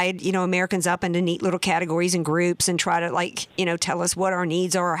to divide, Americans up into neat little categories and groups and try to tell us what our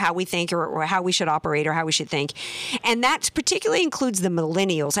needs are or how we think or how we should operate or how we should think. And that particularly includes the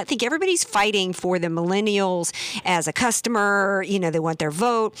millennials. I think everybody's fighting for the millennials as a customer, they want their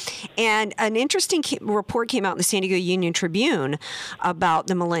vote. And an interesting report came out in the San Diego Union Tribune about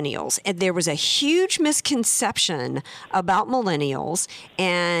the millennials. And there was a huge misconception about millennials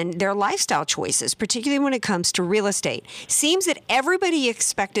and their lifestyle choices, particularly when it comes to real estate. Seems that everybody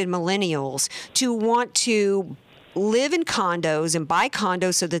expected millennials to want to live in condos and buy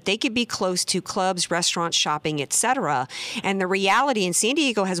condos so that they could be close to clubs, restaurants, shopping, etc. And the reality, and San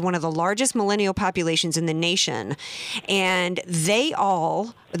Diego has one of the largest millennial populations in the nation, and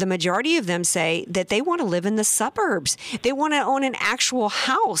the majority of them say that they want to live in the suburbs. They want to own an actual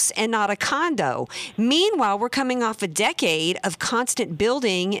house and not a condo. Meanwhile, we're coming off a decade of constant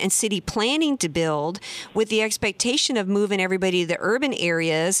building and city planning to build with the expectation of moving everybody to the urban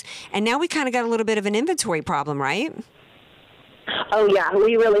areas. And now we kind of got a little bit of an inventory problem, right? Oh, yeah.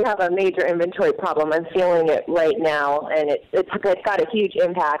 We really have a major inventory problem. I'm feeling it right now, and it's got a huge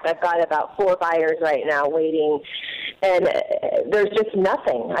impact. I've got about 4 buyers right now waiting, and there's just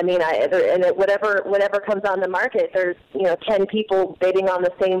nothing. I mean, whatever comes on the market, there's 10 people bidding on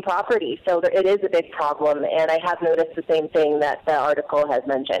the same property. So it is a big problem, and I have noticed the same thing that the article has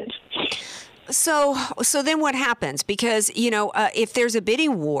mentioned. So then what happens? Because, if there's a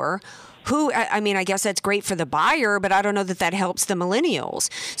bidding war, I guess that's great for the buyer, but I don't know that helps the millennials.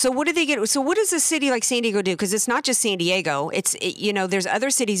 So what do they get? So what does a city like San Diego do? Because it's not just San Diego. There's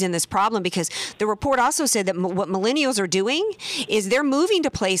other cities in this problem, because the report also said that what millennials are doing is they're moving to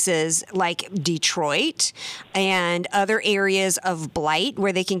places like Detroit and other areas of blight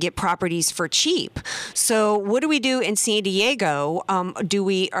where they can get properties for cheap. So what do we do in San Diego?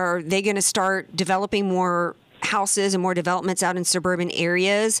 Are they going to start developing more houses and more developments out in suburban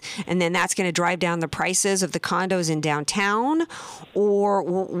areas, and then that's going to drive down the prices of the condos in downtown?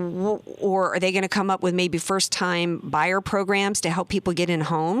 Or are they going to come up with maybe first-time buyer programs to help people get in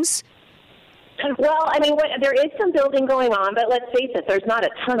homes? Well, there is some building going on, but let's face it, there's not a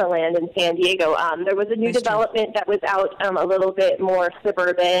ton of land in San Diego. There was a new development that was out a little bit more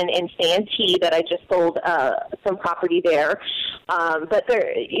suburban in Santee that I just sold some property there. But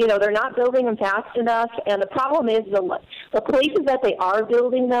they're not building them fast enough, and the problem is the places that they are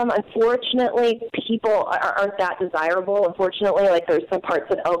building them, unfortunately, people aren't that desirable. Unfortunately, like there's some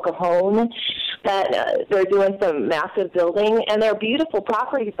parts of El Cajon that they're doing some massive building, and they're beautiful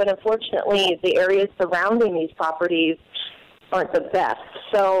properties, but unfortunately the areas surrounding these properties aren't the best.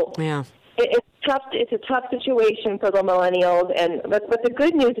 So yeah. It's tough. It's a tough situation for the millennials, but the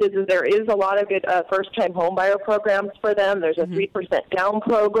good news is there is a lot of good first-time home buyer programs for them. There's a 3% down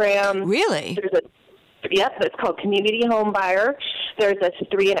program. Really? Yep, it's called Community Home Buyer. There's a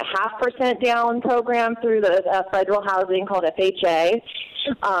 3.5% down program through the federal housing called FHA.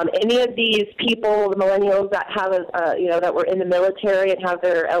 Any of these people, the millennials that have that were in the military and have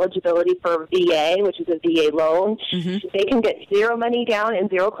their eligibility for VA, which is a VA loan, they can get zero money down and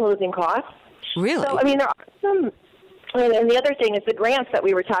zero closing costs. Really? So, there are some. And the other thing is the grants that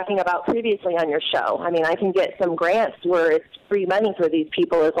we were talking about previously on your show. I can get some grants where it's free money for these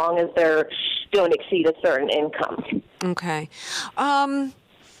people as long as they don't exceed a certain income. Okay.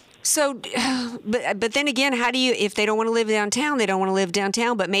 So, but then again, how do you, if they don't want to live downtown, they don't want to live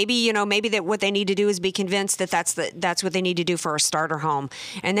downtown, but maybe that what they need to do is be convinced that that's what they need to do for a starter home.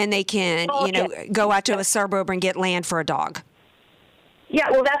 And then they can, go out to a suburb and get land for a dog. Yeah,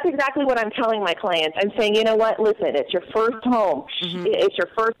 well, that's exactly what I'm telling my clients. I'm saying, you know what, listen, it's your first home. It's your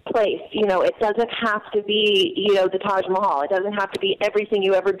first place. It doesn't have to be, the Taj Mahal. It doesn't have to be everything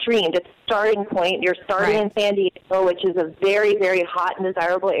you ever dreamed. It's a starting point. You're starting in San Diego, which is a very, very hot and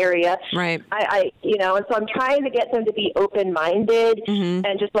desirable area. Right. And so I'm trying to get them to be open-minded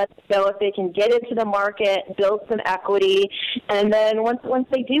and just let them know if they can get into the market, build some equity, and then once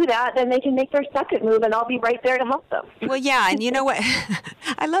they do that, then they can make their second move, and I'll be right there to help them. Well, yeah, and you know what?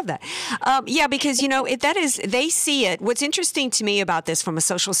 I love that. Because, they see it. What's interesting to me about this from a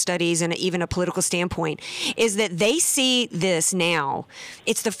social studies and even a political standpoint is that they see this now.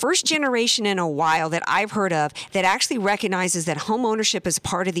 It's the first generation in a while that I've heard of that actually recognizes that home ownership is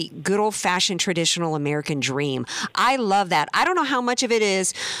part of the good old-fashioned traditional American dream. I love that. I don't know how much of it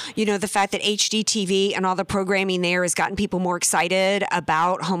is, the fact that HGTV and all the programming there has gotten people more excited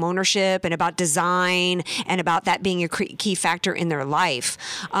about home ownership and about design and about that being a key factor in their life.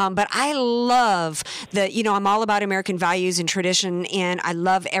 But I love I'm all about American values and tradition, and I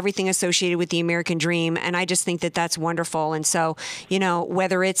love everything associated with the American dream, and I just think that that's wonderful. And so,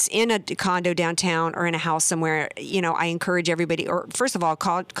 whether it's in a condo downtown or in a house somewhere, I encourage everybody, or first of all,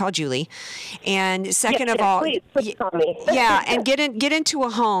 call Julie, and second of all, please call me. and get into a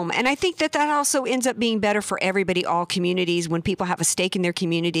home. And I think that also ends up being better for everybody, all communities. When people have a stake in their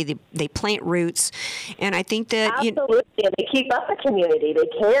community, they plant roots, and I think that absolutely, they keep up the community. They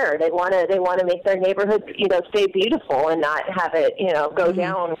care. They want to make their neighborhood, stay beautiful and not have it, go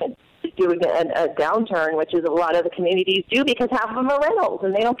down and do a downturn, which is a lot of the communities do because half of them are rentals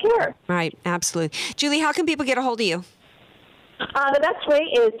and they don't care. Right. Absolutely. Julie, how can people get a hold of you? The best way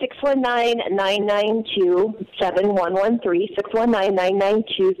is 619-992-7113,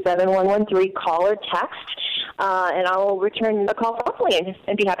 619-992-7113. Call or text, and I will return the call promptly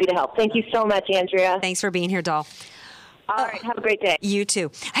and be happy to help. Thank you so much, Andrea. Thanks for being here, doll. All right. Have a great day. You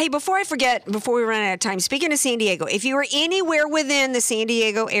too. Hey, before I forget, before we run out of time, speaking of San Diego, if you are anywhere within the San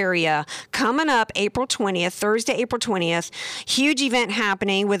Diego area, coming up April 20th, Thursday, April 20th, huge event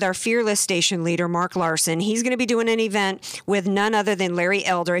happening with our fearless station leader, Mark Larson. He's going to be doing an event with none other than Larry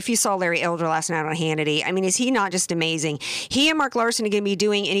Elder. If you saw Larry Elder last night on Hannity, is he not just amazing? He and Mark Larson are going to be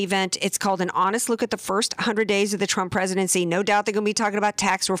doing an event. It's called An Honest Look at the First 100 Days of the Trump Presidency. No doubt they're going to be talking about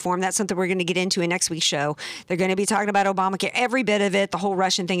tax reform. That's something we're going to get into in next week's show. They're going to be talking about Obamacare. Obamacare, every bit of it, the whole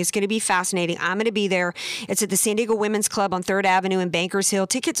Russian thing. It's going to be fascinating. I'm going to be there. It's at the San Diego Women's Club on 3rd Avenue in Bankers Hill.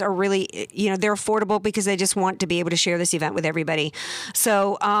 Tickets are really, they're affordable because they just want to be able to share this event with everybody.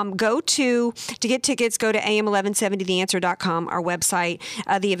 So to get tickets, go to am1170theanswer.com, our website.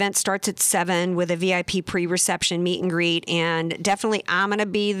 The event starts at 7 with a VIP pre-reception meet and greet, and definitely I'm going to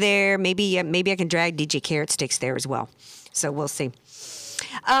be there. Maybe I can drag DJ Carrot Sticks there as well. So we'll see.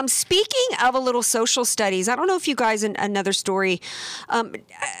 Speaking of a little social studies, I don't know if you guys, another story, I'm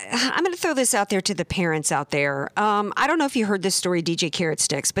going to throw this out there to the parents out there. I don't know if you heard this story, DJ Carrot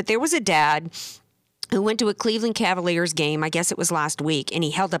Sticks, but there was a dad who went to a Cleveland Cavaliers game, I guess it was last week, and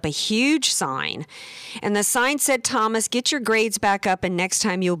he held up a huge sign. And the sign said, Thomas, get your grades back up, and next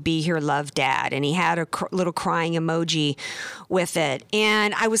time you'll be here, love, Dad. And he had a little crying emoji with it.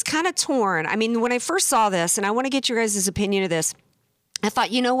 And I was kind of torn. I mean, when I first saw this, and I want to get your guys' opinion of this, I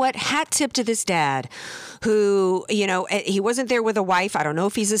thought, you know what? Hat tip to this dad who, he wasn't there with a wife. I don't know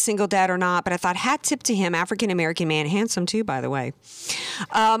if he's a single dad or not, but I thought hat tip to him, African-American man, handsome too, by the way.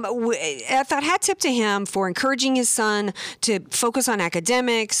 I thought hat tip to him for encouraging his son to focus on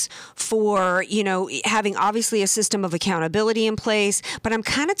academics, for, having obviously a system of accountability in place. But I'm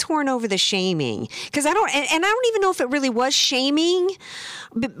kind of torn over the shaming because I don't even know if it really was shaming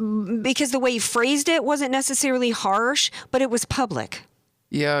because the way he phrased it wasn't necessarily harsh, but it was public.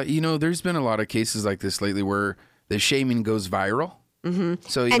 Yeah, there's been a lot of cases like this lately where the shaming goes viral. Mm-hmm.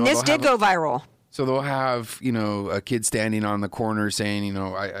 So, and this did go viral. So they'll have, a kid standing on the corner saying,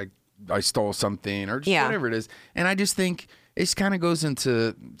 I stole something or just whatever it is. And I just think it kind of goes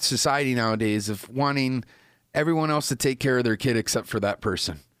into society nowadays of wanting everyone else to take care of their kid except for that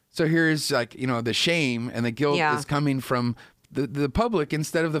person. So here's the shame and the guilt is coming from the public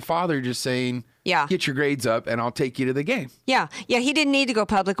instead of the father just saying, get your grades up and I'll take you to the game. Yeah, he didn't need to go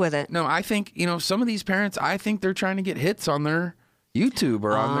public with it. No, I think, some of these parents, I think they're trying to get hits on their YouTube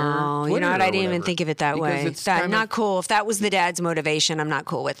or on their Twitter. You know what? I didn't even think of it that way. It's not cool. If that was the dad's motivation, I'm not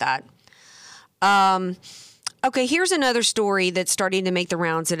cool with that. Okay, here's another story that's starting to make the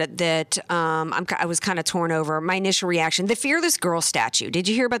rounds that I was kind of torn over. My initial reaction, the Fearless Girl statue. Did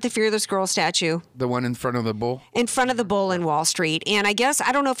you hear about the Fearless Girl statue? The one in front of the bull? In front of the bull in Wall Street. And I guess,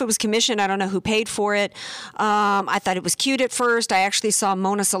 I don't know if it was commissioned. I don't know who paid for it. I thought it was cute at first. I actually saw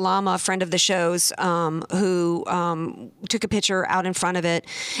Mona Salama, a friend of the show's, who took a picture out in front of it.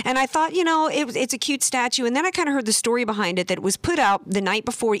 And I thought, it's a cute statue. And then I kind of heard the story behind it, that it was put out the night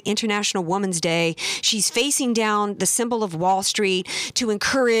before International Women's Day. She's facing down the symbol of Wall Street to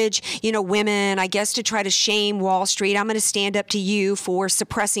encourage, women, I guess, to try to shame Wall Street. I'm going to stand up to you for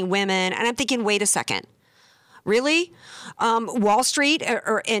suppressing women. And I'm thinking, wait a second. Really? Wall Street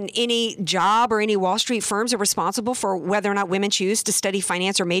or in any job or any Wall Street firms are responsible for whether or not women choose to study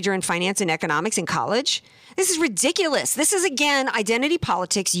finance or major in finance and economics in college? This is ridiculous. This is, again, identity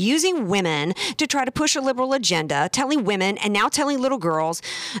politics, using women to try to push a liberal agenda, telling women and now telling little girls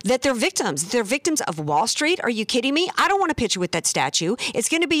that they're victims. They're victims of Wall Street. Are you kidding me? I don't want a picture with that statue. It's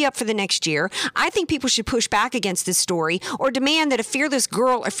going to be up for the next year. I think people should push back against this story or demand that a fearless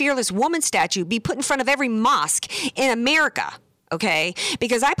girl or fearless woman statue be put in front of every mosque in America. Okay,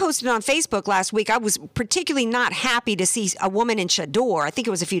 because I posted on Facebook last week, I was particularly not happy to see a woman in chador. I think it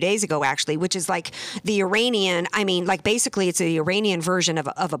was a few days ago, actually, which is like the Iranian, basically it's the Iranian version of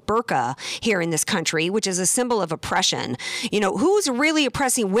a burqa here in this country, which is a symbol of oppression. Who's really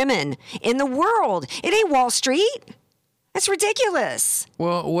oppressing women in the world? It ain't Wall Street. That's ridiculous.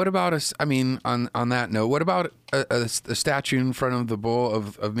 Well, what about on that note, what about a statue in front of the bull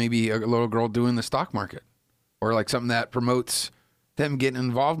of maybe a little girl doing the stock market? Or like something that promotes them getting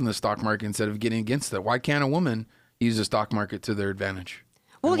involved in the stock market instead of getting against it. Why can't a woman use the stock market to their advantage?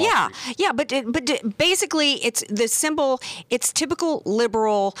 Well, but basically it's the symbol. It's typical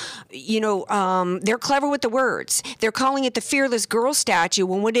liberal. They're clever with the words. They're calling it the Fearless Girl statue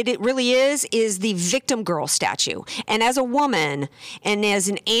when what it really is the victim girl statue. And as a woman and as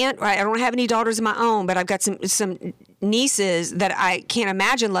an aunt, I don't have any daughters of my own, but I've got some nieces that I can't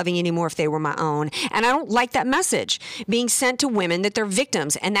imagine loving anymore if they were my own. And I don't like that message being sent to women that they're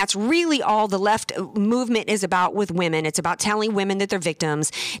victims. And that's really all the left movement is about with women. It's about telling women that they're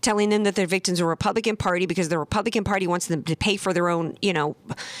victims, telling them that they're victims of the Republican Party because the Republican Party wants them to pay for their own,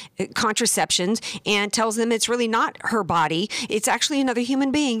 contraceptions, and tells them it's really not her body. It's actually another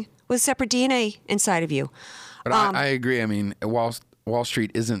human being with separate DNA inside of you. But I agree. Wall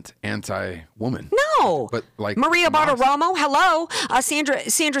Street isn't anti-woman. No. But like Maria Bartiromo, hello.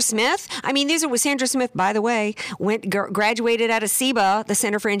 Sandra Smith. I mean, these are with Sandra Smith, by the way, graduated out of CEBA, the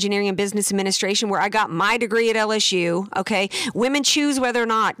Center for Engineering and Business Administration, where I got my degree at LSU. Okay. Women choose whether or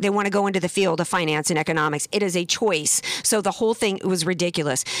not they want to go into the field of finance and economics. It is a choice. So the whole thing was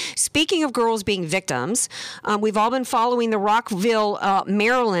ridiculous. Speaking of girls being victims, we've all been following the Rockville,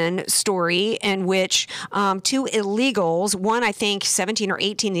 Maryland story in which two illegals, one I think 17 or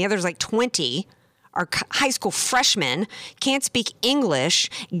 18, the other's like 20, are high school freshmen, can't speak English,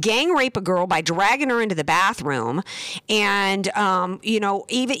 gang rape a girl by dragging her into the bathroom. And,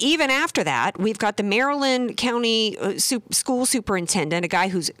 even after that, we've got the Maryland County school superintendent, a guy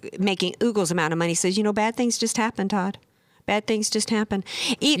who's making oogles amount of money, says, bad things just happen, Todd. Bad things just happen.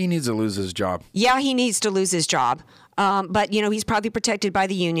 He needs to lose his job. Yeah, he needs to lose his job. But he's probably protected by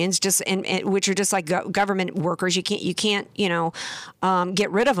the unions, which are just like government workers. You can't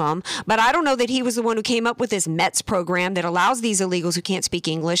get rid of them. But I don't know that he was the one who came up with this METS program that allows these illegals who can't speak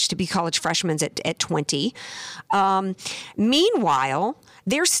English to be college freshmen at 20. Meanwhile,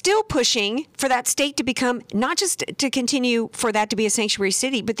 they're still pushing for that state to become, not just to continue for that to be a sanctuary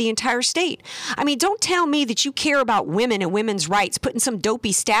city, but the entire state. I mean, don't tell me that you care about women and women's rights, putting some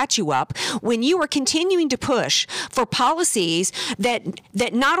dopey statue up when you are continuing to push for policies that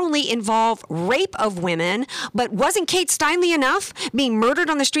not only involve rape of women, but wasn't Kate Steinle enough being murdered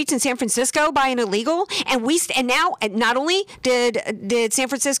on the streets in San Francisco by an illegal? And now not only did San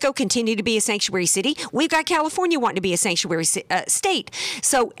Francisco continue to be a sanctuary city, we've got California wanting to be a sanctuary state.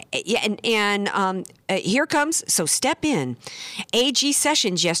 So, here comes, so step in. AG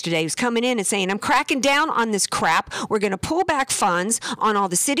Sessions yesterday was coming in and saying, I'm cracking down on this crap. We're going to pull back funds on all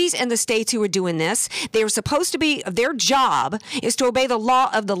the cities and the states who are doing this. They were supposed to be, their job is to obey the law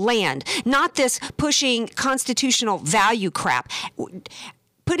of the land, not this pushing constitutional value crap.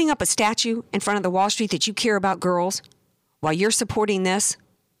 Putting up a statue in front of the Wall Street that you care about girls while you're supporting this,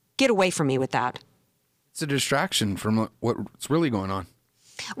 get away from me with that. It's a distraction from what's really going on.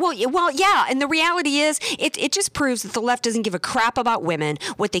 Well, yeah, and the reality is it just proves that the left doesn't give a crap about women.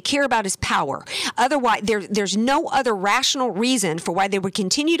 What they care about is power. Otherwise, there's no other rational reason for why they would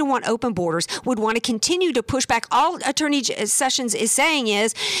continue to want open borders, would want to continue to push back. All Attorney Sessions is saying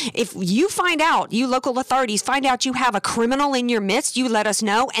is, if you find out, you local authorities find out you have a criminal in your midst, you let us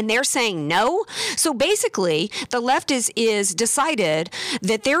know, and they're saying no. So basically, the left is decided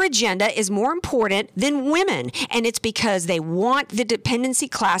that their agenda is more important than women, and it's because they want the dependency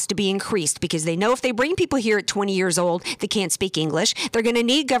class to be increased, because they know if they bring people here at 20 years old that can't speak English, they're going to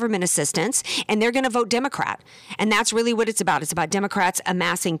need government assistance and they're going to vote Democrat. And that's really what it's about. It's about Democrats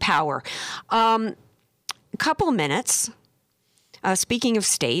amassing power. A couple minutes. Speaking of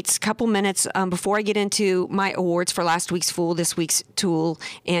states, couple minutes before I get into my awards for last week's Fool, this week's Tool,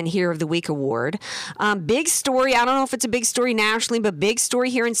 and Hero of the Week award. Big story. I don't know if it's a big story nationally, but big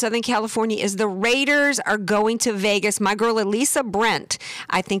story here in Southern California is the Raiders are going to Vegas. My girl Elisa Brent,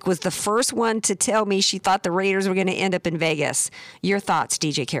 I think, was the first one to tell me she thought the Raiders were going to end up in Vegas. Your thoughts,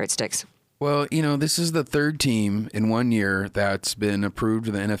 DJ Carrot Sticks? Well, this is the third team in 1 year that's been approved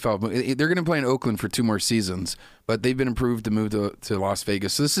to the NFL. They're going to play in Oakland for 2 more seasons, but they've been approved to move to Las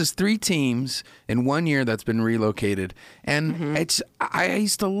Vegas. So this is 3 teams in 1 year that's been relocated. And I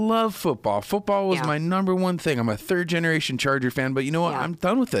used to love football. Football was my number one thing. I'm a third-generation Charger fan, but you know what? I'm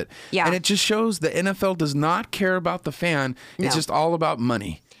done with it. Yeah. And it just shows the NFL does not care about the fan. No. It's just all about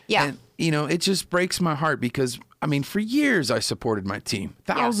money. Yeah. And, it just breaks my heart because, for years I supported my team.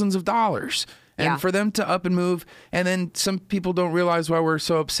 Thousands of dollars. And for them to up and move, and then some people don't realize why we're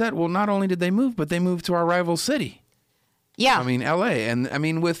so upset. Well, not only did they move, but they moved to our rival city. Yeah. L.A.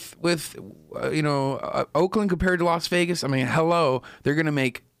 And with Oakland compared to Las Vegas, hello, they're going to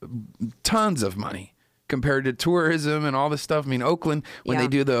make tons of money compared to tourism and all this stuff. Oakland, when they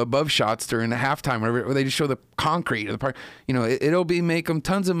do the above shots during the halftime, where they just show the concrete of the park, it'll make them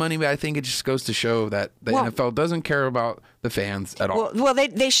tons of money, but I think it just goes to show that the NFL doesn't care about the fans at all. Well,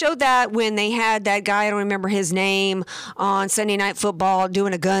 they showed that when they had that guy, I don't remember his name, on Sunday Night Football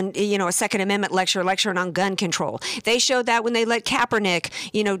doing a Second Amendment lecturing on gun control. They showed that when they let Kaepernick,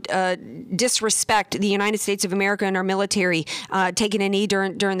 disrespect the United States of America and our military, taking a knee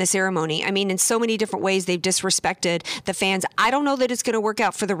during the ceremony. In so many different ways they've disrespected the fans. I don't know that it's going to work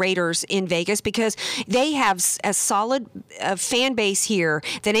out for the Raiders in Vegas because they have a solid fan base here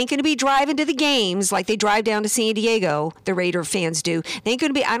that ain't going to be driving to the games like they drive down to San Diego. The Raider fans do. They ain't going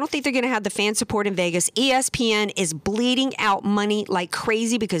to be. I don't think they're going to have the fan support in Vegas. ESPN is bleeding out money like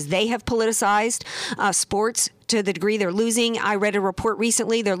crazy because they have politicized sports to the degree they're losing. I read a report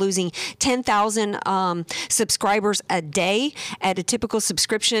recently. They're losing 10,000 subscribers a day at a typical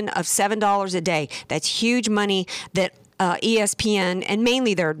subscription of $7 a day. That's huge money that ESPN, and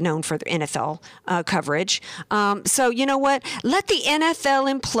mainly they're known for their NFL coverage. So you know what? Let the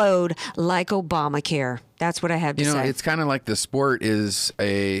NFL implode like Obamacare. That's what I have to say. It's kind of like the sport is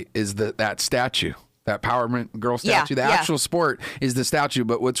that statue. That Power Girl statue. The actual sport is the statue,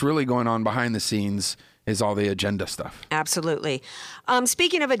 but what's really going on behind the scenes is all the agenda stuff. Absolutely.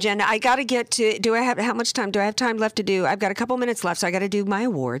 Speaking of agenda, I got to get to, how much time? Do I have time left to do? I've got a couple minutes left, so I got to do my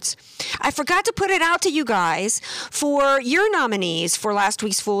awards. I forgot to put it out to you guys for your nominees for last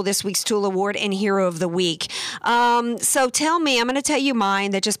week's Fool, this week's Tool Award, and Hero of the Week. So tell me, I'm going to tell you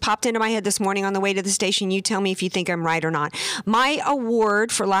mine that just popped into my head this morning on the way to the station. You tell me if you think I'm right or not. My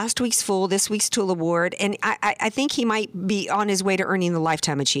award for last week's Fool, this week's Tool Award, and I think he might be on his way to earning the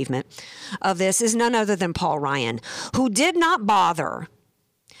Lifetime Achievement of this, is none other than Paul Ryan, who did not bother.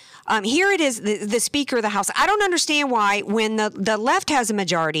 Here it is, the Speaker of the House. I don't understand why, when the left has a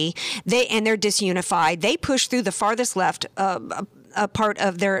majority, they're disunified, they push through the farthest left a part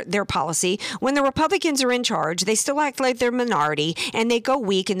of their policy. When the Republicans are in charge, they still act like they're minority, and they go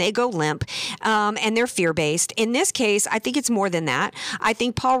weak and they go limp, and they're fear-based. In this case, I think it's more than that. I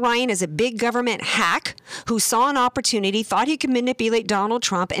think Paul Ryan is a big government hack who saw an opportunity, thought he could manipulate Donald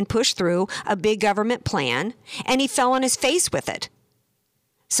Trump and push through a big government plan, and he fell on his face with it.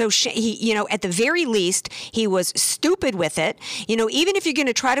 So he, at the very least, he was stupid with it. Even if you're going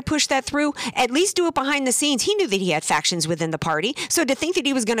to try to push that through, at least do it behind the scenes. He knew that he had factions within the party. So to think that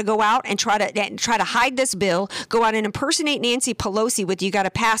he was going to go out and try to hide this bill, go out and impersonate Nancy Pelosi with, you got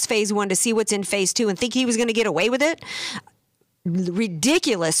to pass phase 1 to see what's in phase 2, and think he was going to get away with it.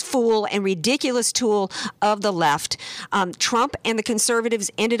 Ridiculous fool and ridiculous tool of the left. Trump and the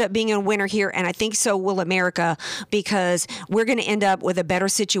conservatives ended up being a winner here, and I think so will America, because we're going to end up with a better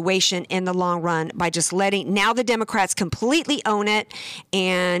situation in the long run by just letting now the Democrats completely own it,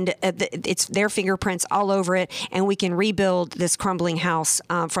 and it's their fingerprints all over it, and we can rebuild this crumbling house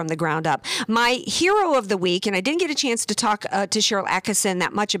from the ground up. My hero of the week, and I didn't get a chance to talk to Sharyl Attkisson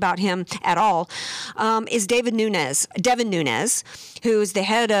that much about him at all, is Devin Nunes, who's the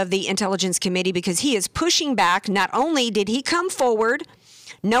head of the Intelligence Committee, because he is pushing back. Not only did he come forward,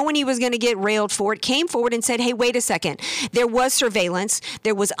 knowing he was going to get railed for it, came forward and said, hey, wait a second. There was surveillance.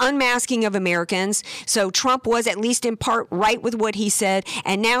 There was unmasking of Americans. So Trump was at least in part right with what he said.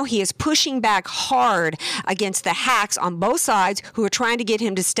 And now he is pushing back hard against the hacks on both sides who are trying to get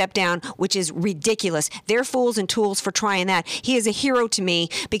him to step down, which is ridiculous. They're fools and tools for trying that. He is a hero to me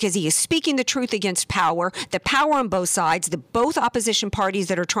because he is speaking the truth against power, the power on both sides, the both opposition parties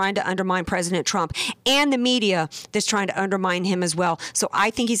that are trying to undermine President Trump, and the media that's trying to undermine him as well. So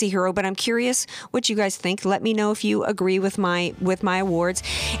I think he's a hero, but I'm curious what you guys think. Let me know if you agree with my awards,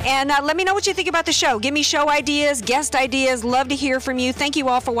 and let me know what you think about the show. Give me show ideas, guest ideas. Love to hear from you. Thank you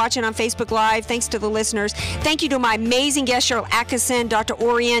all for watching on Facebook Live. Thanks to the listeners. Thank you to my amazing guest, Sharyl Attkisson, Dr.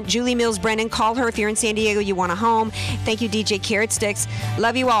 Orient, Julie Mills Brennan. Call her if you're in San Diego, you want a home. Thank you, DJ Carrot Sticks.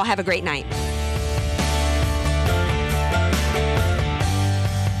 Love you all. Have a great night.